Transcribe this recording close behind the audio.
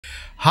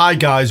Hi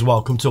guys,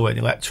 welcome to Learning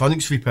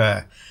Electronics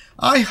Repair.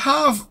 I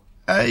have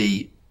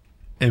a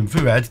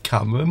infrared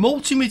camera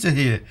multimeter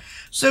here.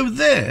 So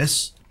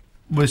this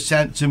was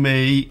sent to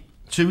me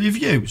to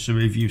review. It's a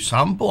review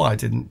sample. I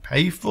didn't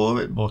pay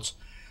for it, but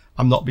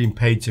I'm not being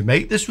paid to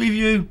make this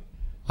review.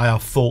 I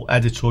have full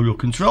editorial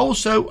control,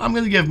 so I'm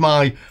going to give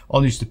my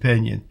honest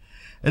opinion.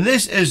 And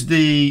this is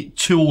the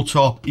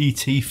ToolTop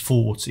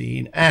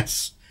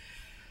ET14S.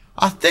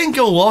 I think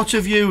a lot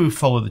of you who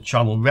follow the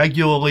channel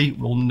regularly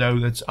will know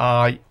that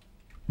I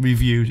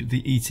reviewed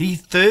the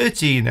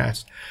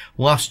ET14S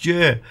last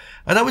year.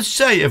 And I would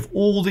say of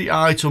all the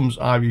items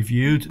I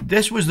reviewed,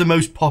 this was the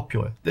most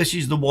popular. This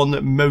is the one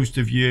that most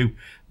of you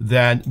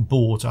then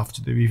bought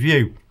after the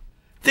review.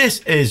 This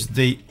is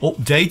the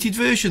updated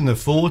version, the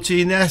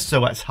 14S. So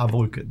let's have a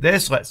look at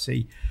this. Let's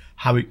see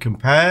how it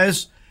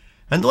compares.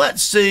 And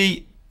let's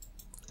see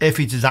if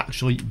it is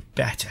actually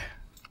better.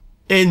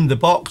 In the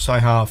box, I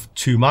have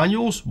two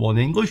manuals, one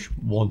English,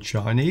 one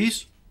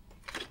Chinese.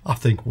 I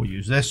think we'll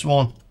use this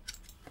one.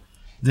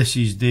 This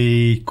is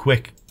the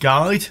quick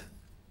guide.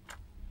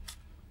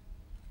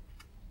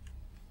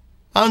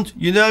 And,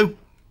 you know,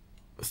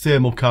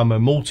 thermal camera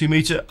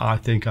multimeter, I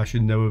think I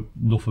should know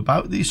enough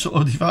about these sort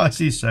of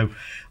devices. So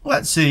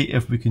let's see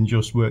if we can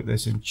just work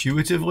this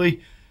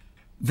intuitively.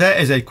 There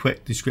is a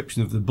quick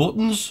description of the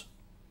buttons.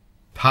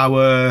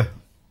 Power,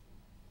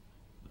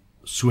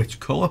 switch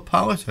color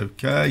palette,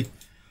 okay.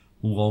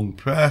 Long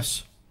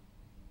press,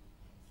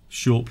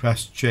 short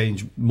press,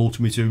 change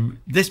multimeter.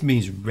 This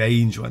means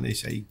range when they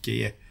say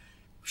gear.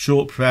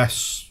 Short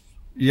press,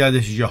 yeah,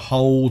 this is your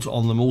hold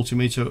on the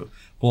multimeter.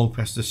 Long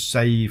press to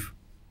save,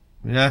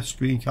 yeah,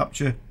 screen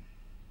capture.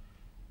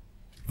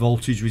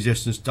 Voltage,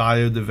 resistance,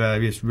 diode, the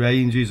various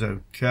ranges,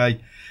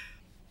 okay.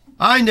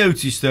 I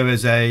noticed there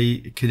is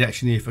a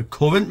connection here for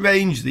current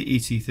range. The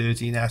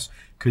ET14S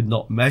could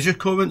not measure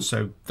current,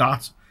 so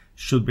that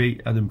should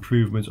be an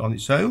improvement on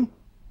its own.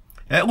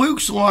 It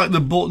looks like the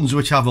buttons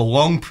which have a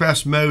long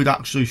press mode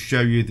actually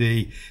show you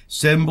the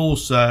symbol,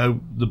 so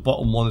the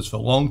bottom one is for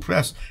long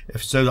press.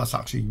 If so, that's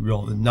actually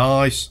rather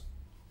nice.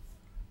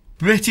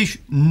 British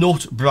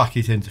nut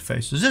bracket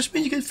interface. Does this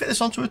mean you can fit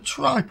this onto a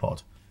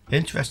tripod?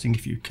 Interesting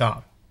if you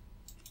can.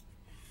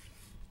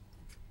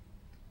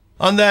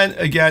 And then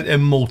again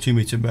in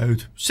multimeter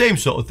mode, same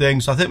sort of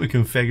things. I think we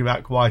can figure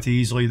out quite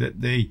easily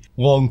that the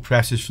long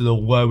press is for the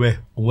lower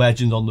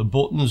legend on the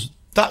buttons.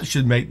 That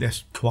should make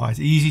this quite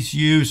easy to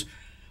use.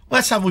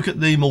 Let's have a look at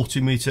the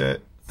multimeter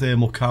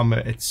thermal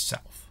camera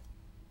itself.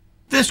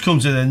 This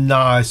comes in a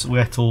nice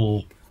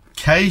little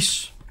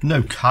case.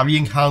 No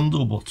carrying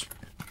handle, but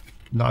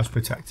nice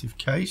protective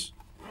case.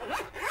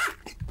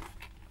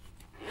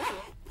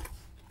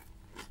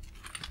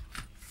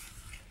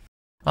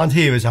 And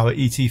here is our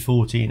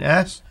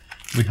ET14S.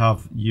 We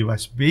have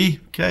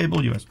USB cable,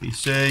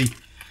 USB-C,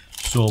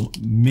 some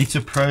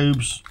meter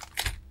probes,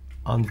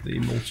 and the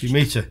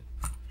multimeter.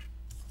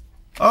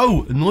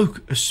 Oh, and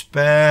look, a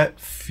spare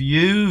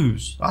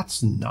fuse.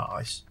 That's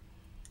nice.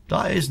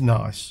 That is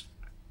nice.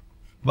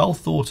 Well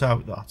thought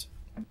out, that.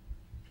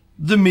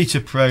 The meter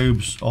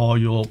probes are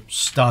your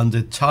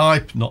standard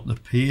type, not the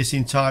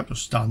piercing type, or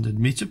standard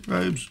meter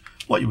probes.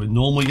 What you would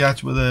normally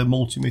get with a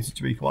multimeter,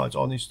 to be quite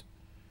honest.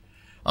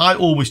 I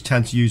always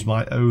tend to use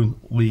my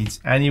own leads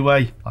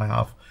anyway. I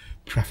have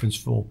preference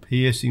for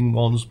piercing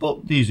ones,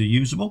 but these are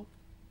usable.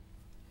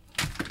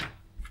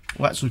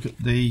 Let's look at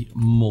the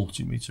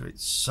multimeter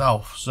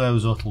itself. So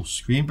there's a little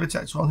screen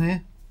protector on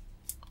here.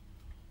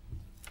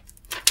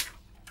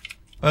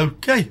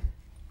 Okay,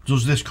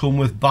 does this come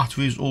with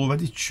batteries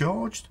already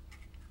charged?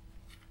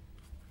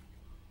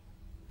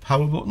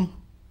 Power button?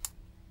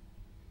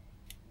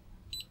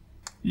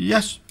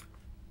 Yes.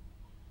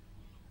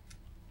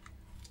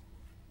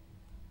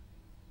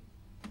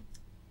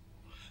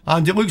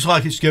 And it looks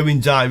like it's going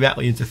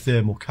directly into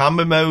thermal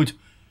camera mode.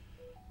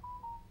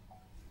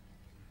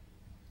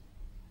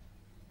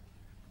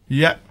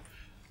 Yep.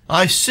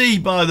 I see,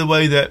 by the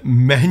way, that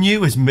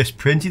menu is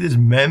misprinted as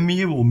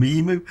memu or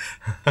memu.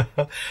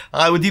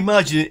 I would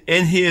imagine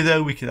in here,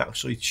 though, we can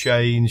actually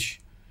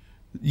change,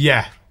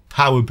 yeah,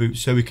 power boot.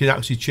 So we can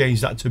actually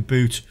change that to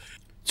boot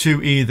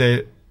to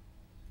either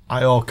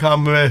IR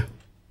camera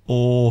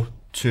or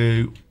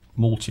to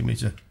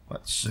multimeter.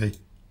 Let's see.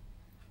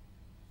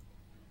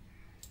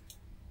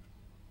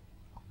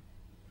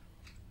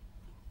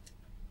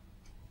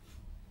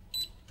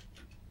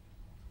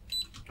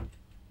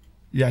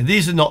 Yeah,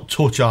 these are not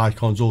touch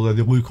icons, although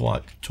they look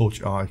like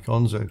touch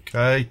icons,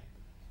 okay.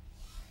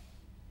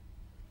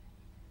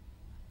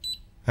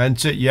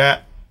 Enter,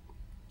 yeah.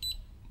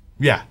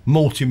 Yeah,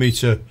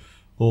 multimeter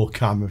or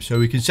camera. So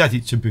we can set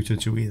it to boot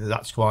into either,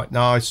 that's quite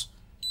nice.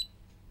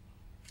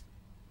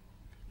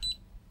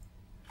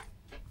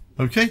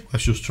 Okay,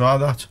 let's just try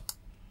that.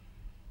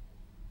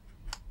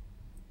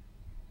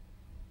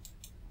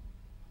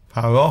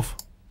 Power off.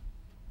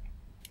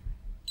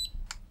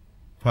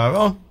 Power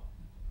on.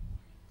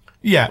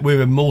 Yeah,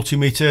 we're in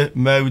multimeter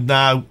mode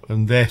now,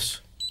 and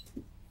this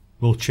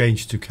will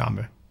change to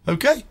camera.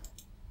 Okay,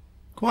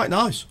 quite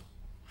nice.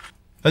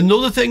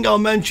 Another thing I'll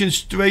mention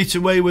straight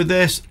away with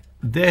this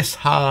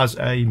has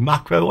a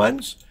macro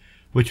lens,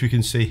 which we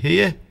can see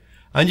here,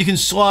 and you can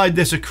slide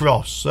this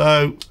across.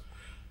 So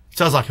it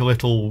has like a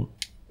little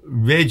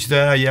ridge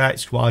there. Yeah,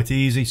 it's quite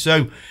easy.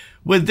 So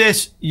with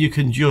this, you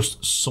can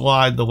just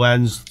slide the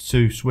lens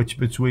to switch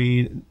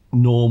between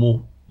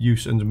normal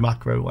use and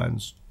macro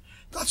lens.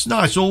 That's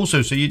nice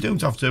also, so you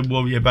don't have to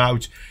worry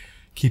about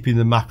keeping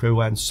the macro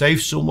lens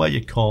safe somewhere.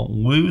 You can't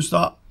lose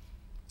that.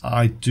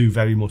 I do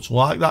very much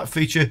like that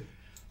feature.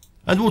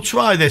 And we'll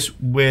try this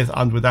with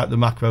and without the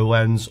macro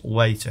lens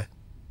later.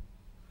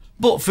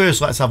 But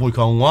first, let's have a look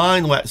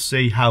online. Let's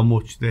see how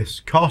much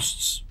this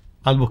costs,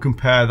 and we'll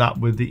compare that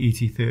with the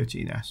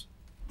ET14S.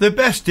 The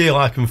best deal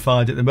I can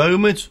find at the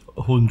moment,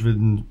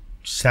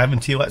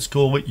 170, let's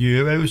call it,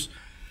 euros.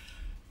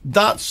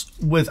 That's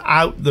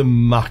without the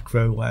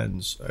macro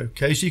lens.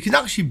 Okay, so you can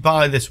actually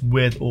buy this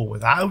with or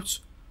without.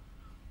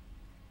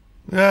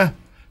 Yeah,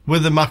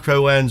 with the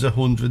macro lens,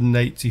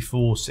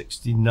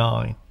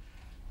 184.69,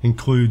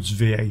 includes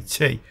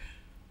VAT,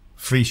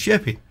 free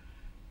shipping.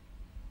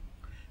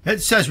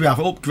 It says we have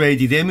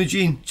upgraded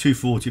imaging,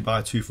 240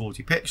 by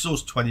 240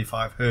 pixels,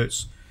 25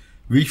 Hz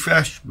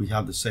refresh. We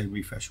had the same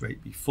refresh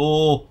rate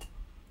before.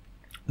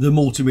 The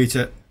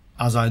multimeter,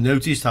 as I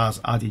noticed,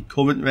 has added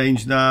current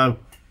range now.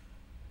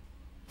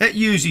 It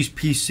uses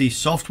PC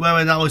software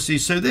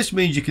analysis, so this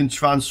means you can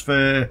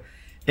transfer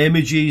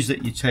images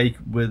that you take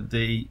with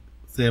the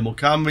thermal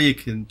camera. You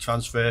can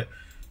transfer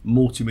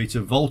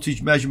multimeter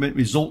voltage measurement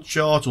result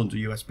chart under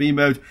USB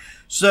mode.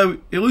 So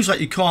it looks like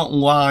you can't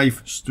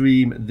live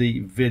stream the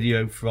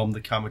video from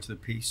the camera to the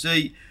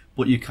PC,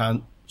 but you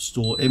can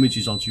store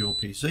images onto your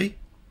PC.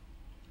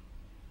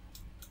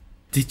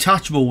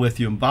 Detachable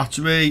lithium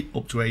battery,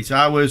 up to 8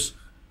 hours.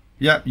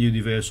 Yep,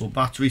 universal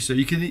battery, so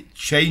you can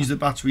change the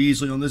battery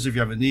easily on this if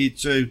you ever need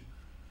to.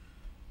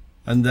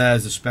 And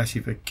there's the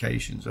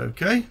specifications,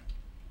 okay?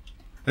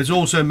 It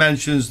also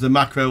mentions the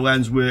macro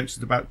lens works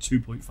at about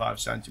 2.5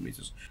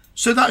 centimeters.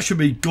 So that should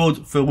be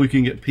good for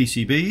looking at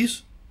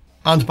PCBs.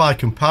 And by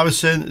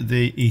comparison,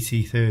 the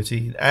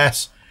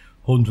ET14S,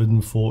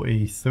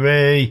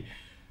 143,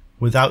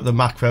 without the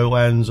macro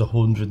lens,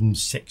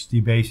 160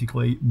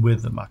 basically,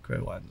 with the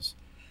macro lens.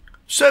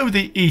 So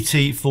the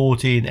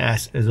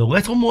ET14S is a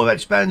little more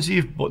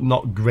expensive, but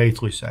not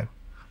greatly so.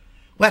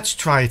 Let's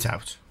try it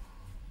out.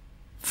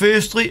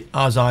 Firstly,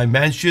 as I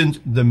mentioned,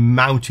 the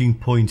mounting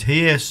point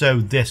here, so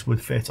this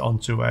would fit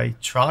onto a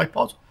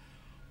tripod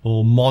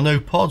or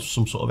monopod,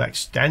 some sort of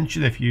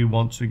extension if you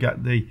want to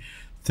get the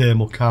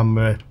thermal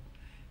camera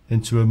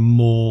into a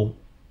more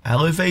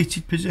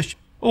elevated position.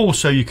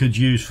 Also, you could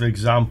use, for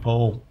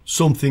example,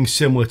 something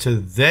similar to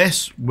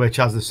this, which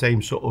has the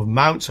same sort of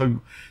mount. So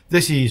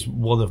this is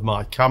one of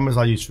my cameras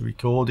I use for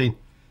recording.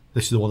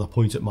 This is the one I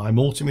point at my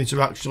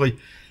multimeter actually.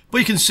 But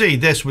you can see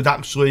this would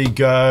actually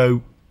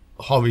go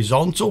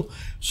horizontal.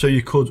 So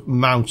you could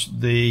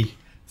mount the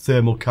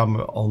thermal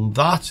camera on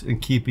that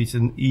and keep it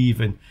an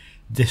even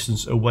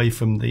distance away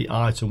from the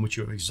item which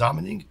you're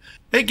examining.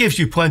 It gives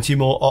you plenty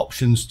more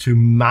options to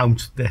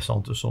mount this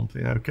onto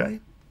something,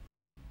 okay?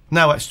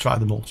 Now let's try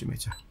the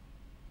multimeter.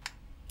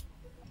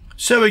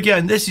 So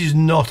again, this is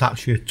not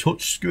actually a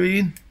touch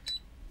screen.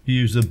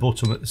 You use the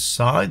button at the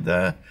side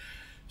there.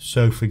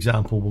 So for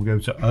example, we'll go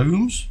to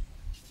ohms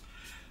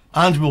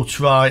and we'll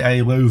try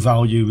a low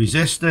value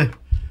resistor.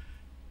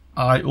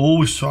 I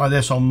always try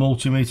this on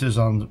multimeters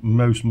and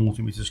most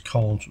multimeters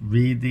can't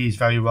read these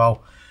very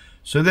well.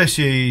 So this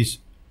is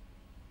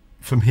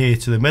from here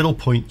to the middle,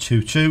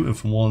 0.22, and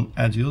from one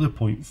end to the other,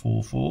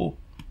 0.44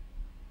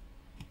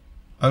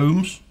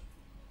 ohms.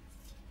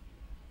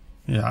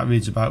 Yeah, that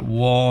reads about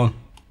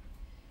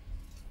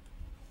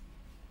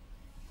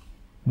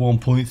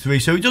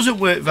 1.3. So it doesn't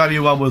work very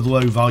well with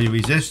low value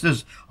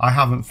resistors. I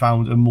haven't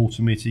found a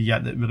multimeter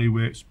yet that really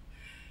works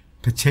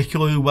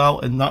particularly well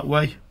in that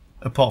way,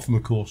 apart from,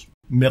 of course,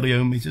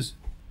 MILLIOHM meters.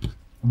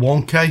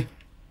 1K.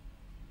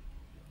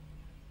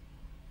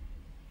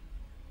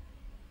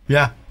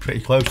 Yeah,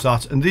 pretty close to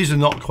that. And these are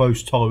not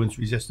close tolerance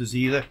resistors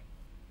either.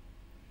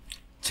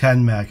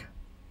 10 meg.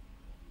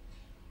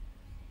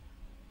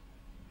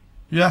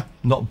 Yeah,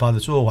 not bad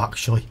at all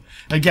actually.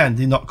 Again,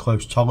 they're not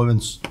close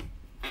tolerance.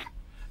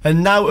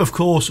 And now, of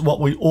course,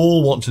 what we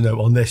all want to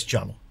know on this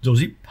channel,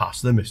 does it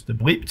pass the Mr.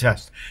 Bleep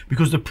test?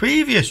 Because the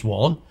previous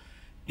one,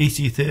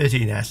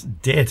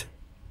 ET14S, did.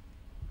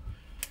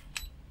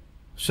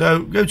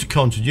 So go to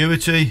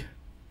continuity,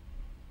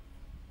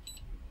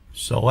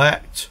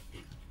 select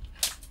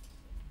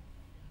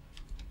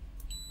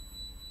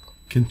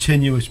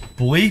continuous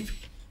bleep.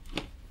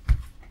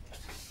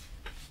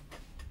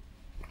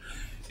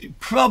 It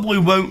probably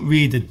won't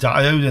read a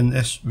diode in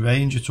this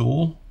range at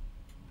all.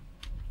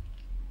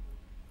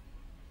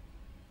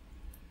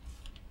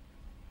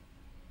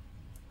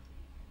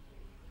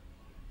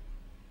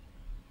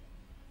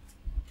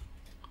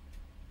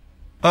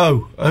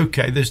 Oh,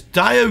 okay, this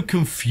diode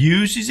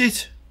confuses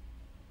it.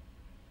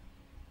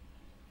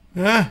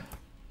 Yeah.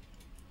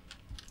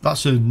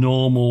 That's a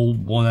normal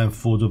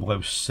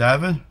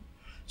 1M4007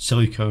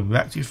 silicone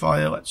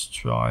rectifier. Let's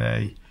try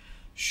a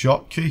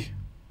Schottky.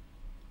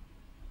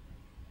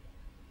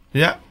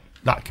 Yeah,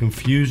 that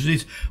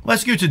confuses it.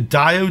 Let's go to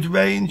diode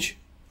range.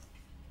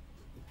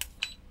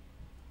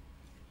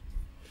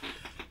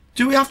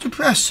 Do we have to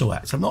press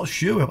select? I'm not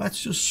sure.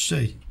 Let's just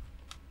see.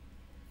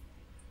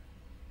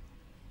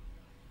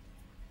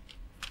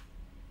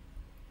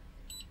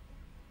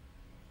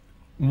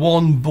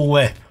 One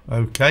blip.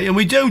 Okay, and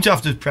we don't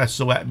have to press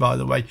select, by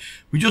the way.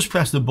 We just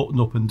press the button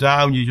up and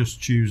down. You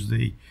just choose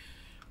the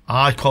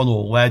icon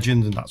or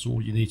legend, and that's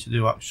all you need to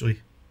do,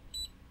 actually.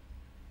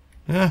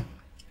 Yeah,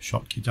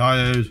 Schottky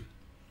diode.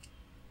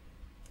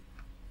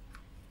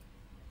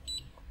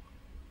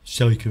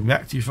 Silicon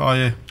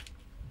rectifier.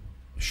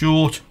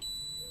 Short.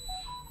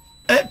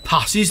 It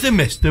passes the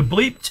Mr.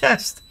 Bleep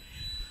test.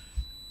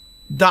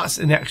 That's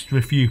an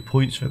extra few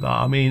points for that.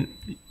 I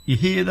mean, you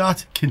hear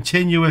that?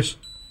 Continuous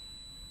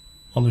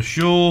on a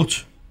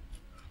short.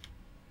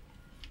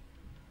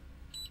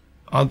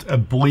 And a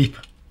bleep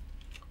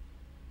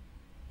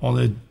on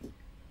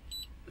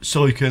a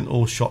silicon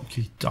or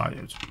Schottky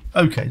diode.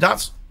 Okay,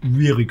 that's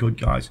really good,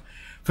 guys.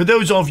 For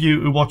those of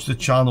you who watch the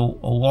channel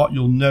a lot,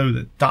 you'll know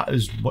that that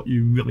is what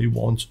you really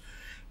want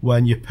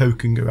when you're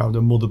poking around a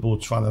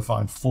motherboard trying to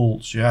find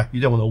faults. Yeah,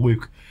 you don't want to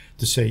look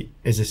to see,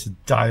 is this a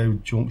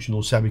diode junction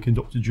or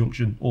semiconductor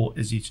junction, or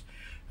is it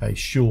a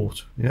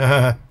short?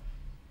 Yeah,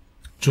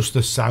 just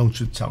the sound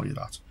should tell you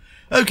that.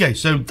 Okay,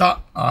 so that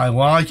I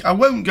like. I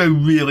won't go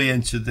really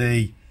into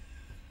the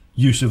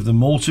use of the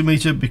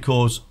multimeter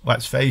because,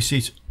 let's face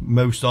it,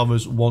 most of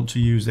us want to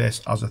use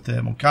this as a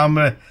thermal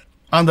camera,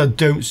 and I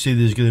don't see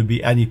there's going to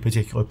be any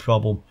particular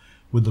problem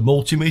with the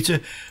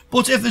multimeter.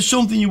 But if there's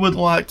something you would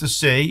like to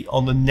see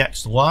on the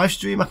next live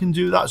stream, I can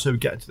do that. So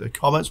get into the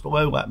comments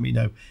below, let me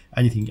know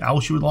anything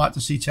else you would like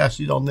to see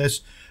tested on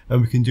this,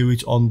 and we can do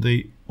it on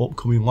the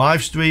upcoming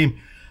live stream.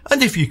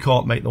 And if you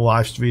can't make the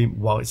live stream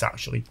while it's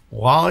actually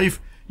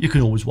live, you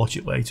can always watch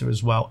it later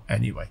as well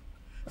anyway.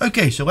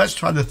 Okay, so let's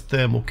try the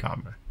thermal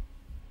camera.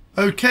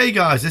 Okay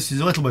guys, this is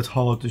a little bit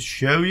hard to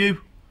show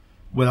you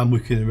when I'm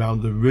looking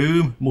around the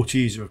room. Much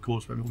easier, of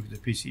course, when I'm looking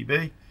at the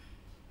PCB.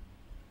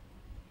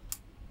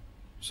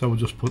 So we'll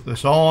just put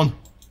this on.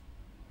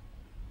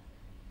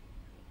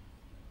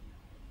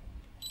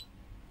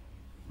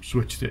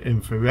 Switch to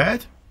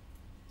infrared.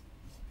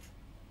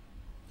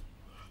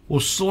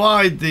 We'll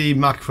slide the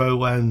macro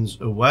lens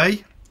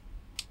away.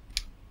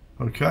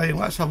 Okay,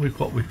 let's have a look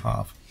what we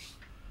have.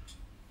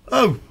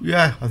 Oh,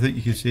 yeah, I think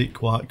you can see it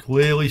quite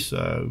clearly.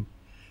 So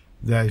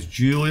there's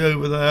Julie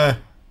over there.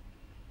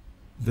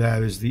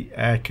 There is the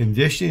air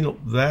conditioning up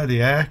there, the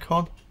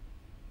aircon.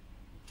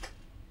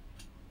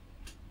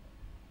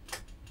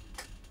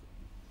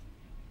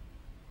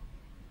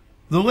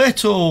 The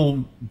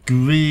little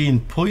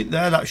green point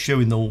there, that's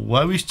showing the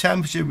lowest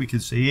temperature. We can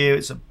see here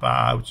it's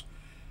about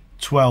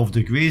 12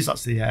 degrees.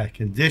 That's the air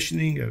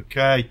conditioning,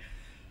 okay.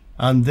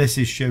 And this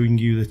is showing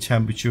you the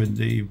temperature in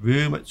the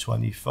room at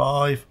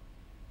 25.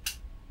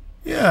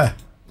 Yeah,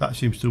 that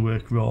seems to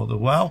work rather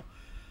well.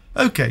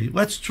 Okay,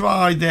 let's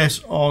try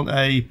this on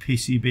a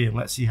PCB and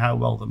let's see how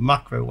well the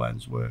macro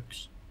lens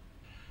works.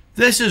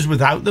 This is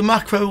without the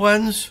macro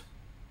lens.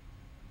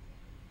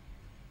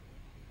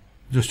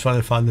 Just trying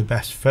to find the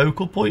best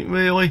focal point,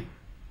 really.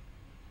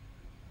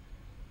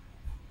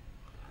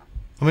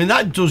 I mean,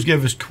 that does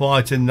give us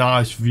quite a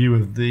nice view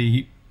of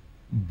the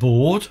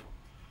board.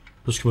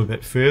 Just come a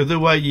bit further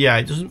away. Yeah,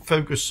 it doesn't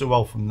focus so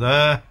well from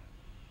there.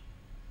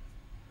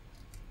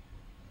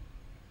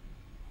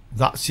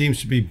 That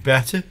seems to be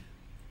better.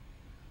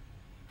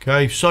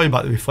 Okay, sorry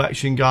about the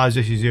reflection, guys.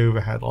 This is the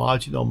overhead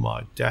lighting on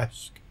my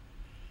desk.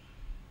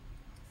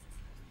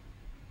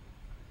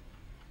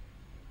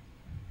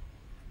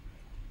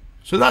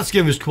 So that's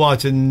given us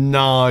quite a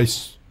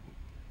nice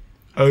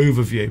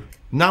overview.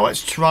 Now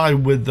let's try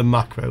with the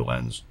macro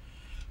lens.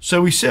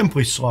 So we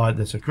simply slide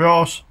this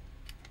across.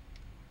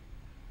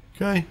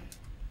 Okay.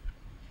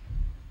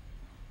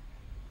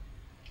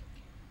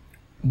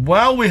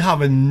 Well, we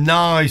have a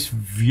nice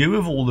view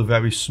of all the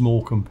very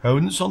small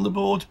components on the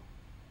board.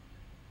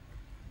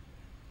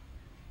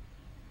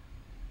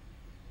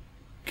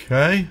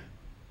 Okay.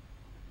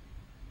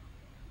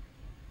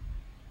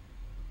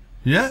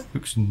 Yeah,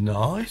 looks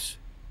nice.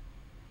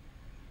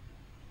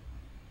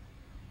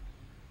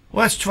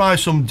 Let's try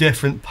some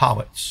different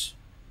palettes.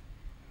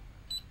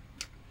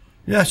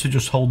 Yeah, so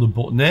just hold the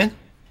button in.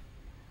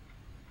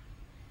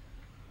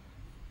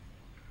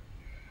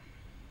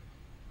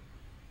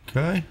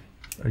 Okay,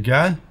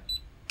 again.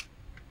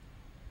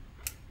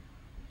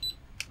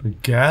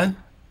 Again.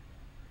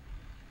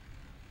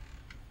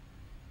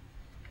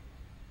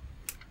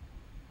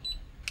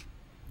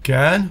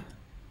 Again.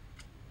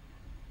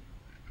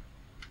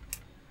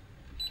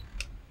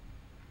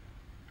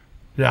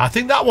 Yeah, I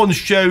think that one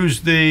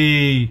shows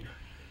the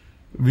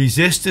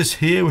resistors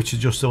here, which is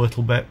just a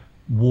little bit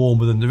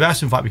warmer than the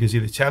rest. In fact, we can see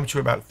the temperature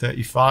about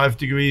 35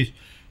 degrees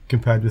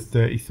compared with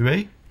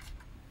 33.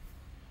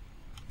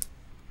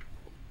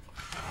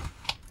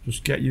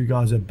 Just get you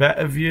guys a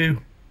better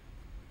view.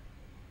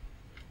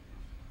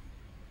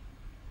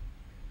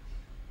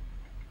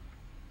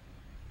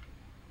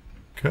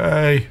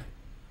 Okay.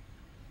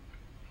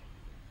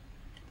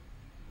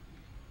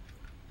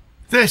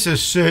 This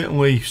is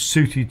certainly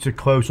suited to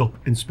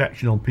close-up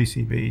inspection on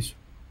PCBs.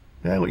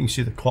 Yeah, we can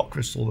see the clock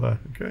crystal there.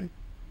 Okay.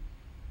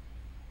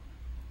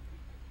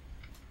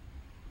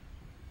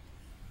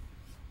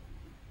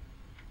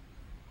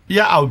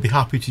 Yeah, I would be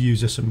happy to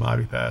use this in my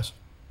repairs.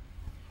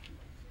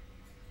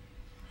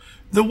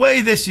 The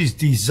way this is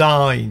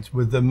designed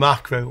with the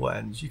macro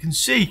lens, you can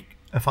see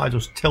if I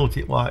just tilt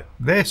it like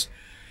this,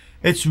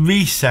 it's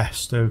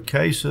recessed.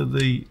 Okay, so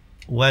the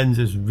lens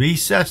is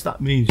recessed.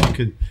 That means you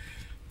can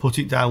put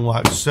it down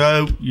like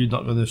so. You're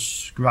not going to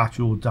scratch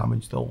or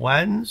damage the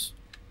lens.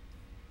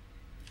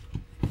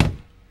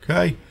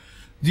 Okay.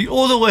 The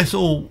other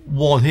little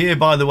one here,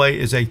 by the way,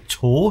 is a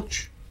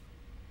torch.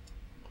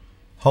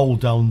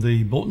 Hold down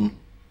the button.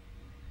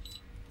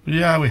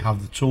 Yeah, we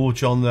have the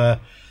torch on there.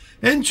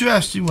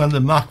 Interesting, when the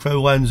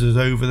macro lens is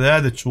over there,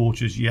 the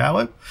torch is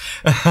yellow.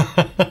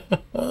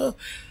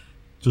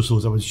 Just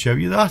thought I would show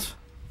you that.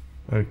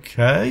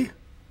 Okay.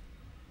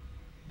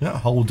 Yeah,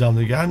 hold down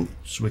again,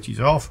 switch it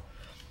off.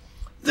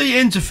 The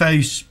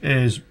interface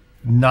is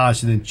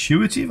nice and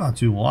intuitive. I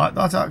do like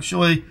that,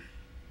 actually.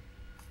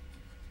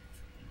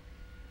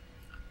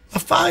 I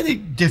find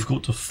it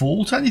difficult to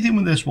fault anything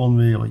with this one,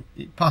 really.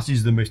 It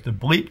passes the Mr.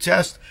 Bleep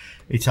test.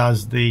 It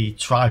has the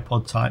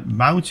tripod type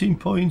mounting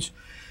point.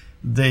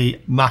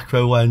 The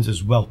macro lens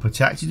is well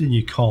protected and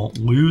you can't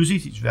lose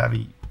it. It's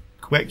very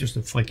quick just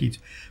to flick it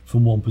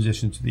from one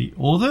position to the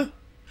other.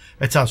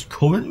 It has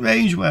current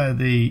range where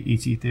the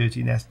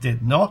ET14S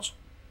did not.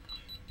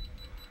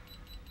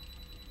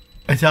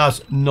 It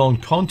has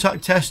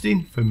non-contact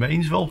testing for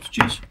mains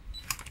voltages.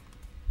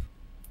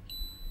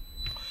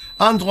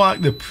 And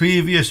like the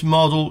previous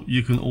model,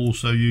 you can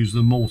also use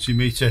the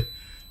multimeter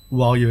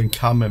while you're in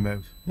camera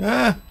mode.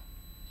 Yeah.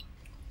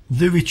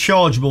 The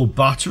rechargeable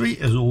battery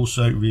is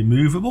also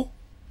removable.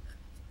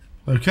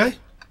 Okay.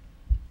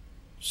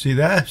 See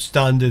there,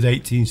 standard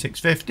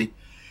 18650.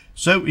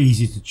 So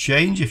easy to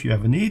change if you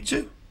ever need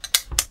to.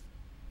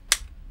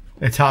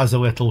 It has a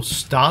little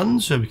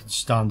stand so we can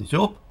stand it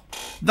up.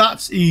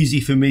 That's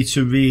easy for me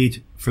to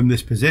read from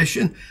this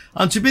position,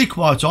 and to be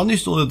quite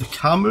honest, although the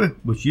camera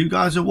which you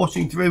guys are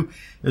watching through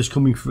is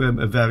coming from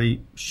a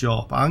very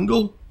sharp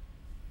angle,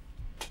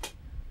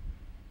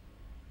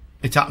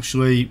 it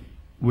actually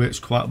works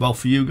quite well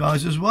for you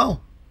guys as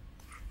well.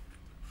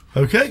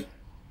 Okay,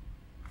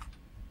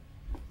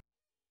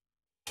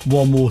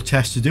 one more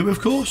test to do, of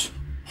course.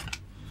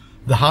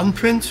 The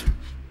handprint.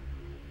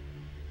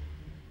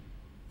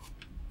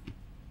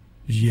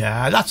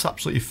 Yeah, that's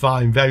absolutely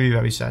fine. Very,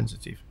 very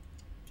sensitive.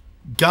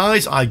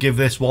 Guys, I give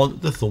this one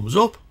the thumbs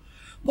up.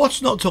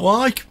 What's not to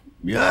like?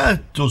 Yeah,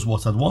 it does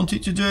what I'd want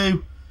it to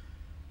do.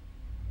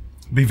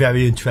 Be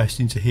very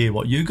interesting to hear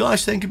what you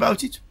guys think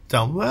about it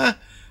down there.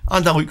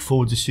 And I look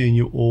forward to seeing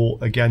you all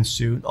again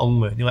soon on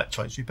Learning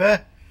Electronics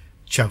Repair.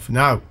 Ciao for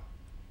now.